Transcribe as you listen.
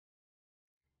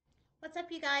What's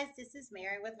up, you guys? This is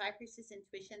Mary with High Priestess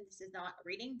Intuition. This is not a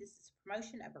reading. This is a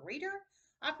promotion of a reader.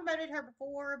 I promoted her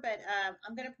before, but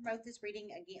I'm going to promote this reading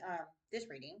again.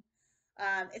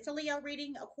 It's a Leo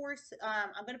reading, of course.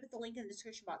 I'm going to put the link in the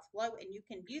description box below, and you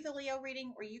can view the Leo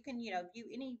reading, or you can, view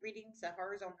any readings of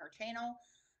hers on her channel.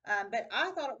 But I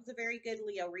thought it was a very good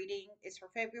Leo reading. It's for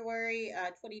February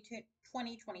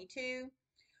 2022.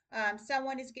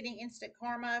 Someone is getting instant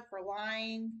karma for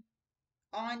lying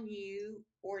on you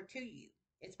or to you.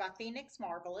 It's by Phoenix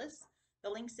Marvellous. The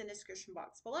link's in the description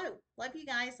box below. Love you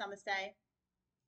guys. Namaste.